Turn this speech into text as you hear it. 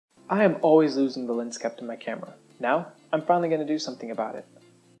I am always losing the lens cap to my camera. Now, I'm finally going to do something about it.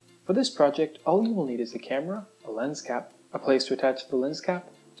 For this project, all you will need is a camera, a lens cap, a place to attach the lens cap,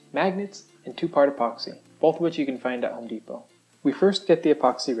 magnets, and 2-part epoxy, both of which you can find at Home Depot. We first get the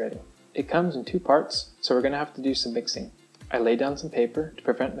epoxy ready. It comes in 2 parts, so we're going to have to do some mixing. I lay down some paper to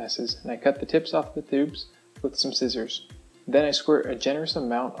prevent messes, and I cut the tips off the tubes with some scissors. Then I squirt a generous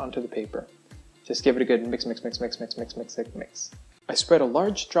amount onto the paper. Just give it a good mix. I spread a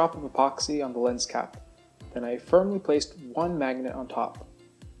large drop of epoxy on the lens cap. Then I firmly placed 1 magnet on top.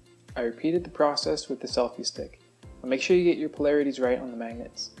 I repeated the process with the selfie stick. But make sure you get your polarities right on the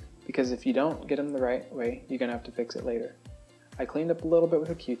magnets, because if you don't get them the right way, you're going to have to fix it later. I cleaned up a little bit with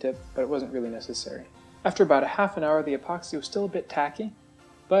a Q-tip, but it wasn't really necessary. After about a half an hour, the epoxy was still a bit tacky,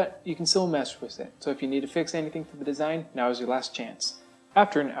 but you can still mess with it, so if you need to fix anything to the design, now is your last chance.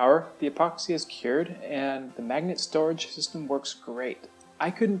 After an hour, the epoxy is cured and the magnet storage system works great.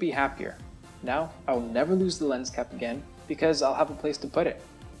 I couldn't be happier. Now, I will never lose the lens cap again because I'll have a place to put it.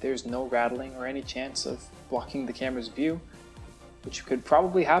 There's no rattling or any chance of blocking the camera's view, which could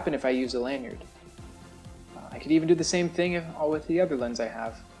probably happen if I use a lanyard. I could even do the same thing with the other lens I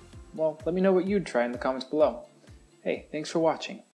have. Well, let me know what you'd try in the comments below. Hey, thanks for watching.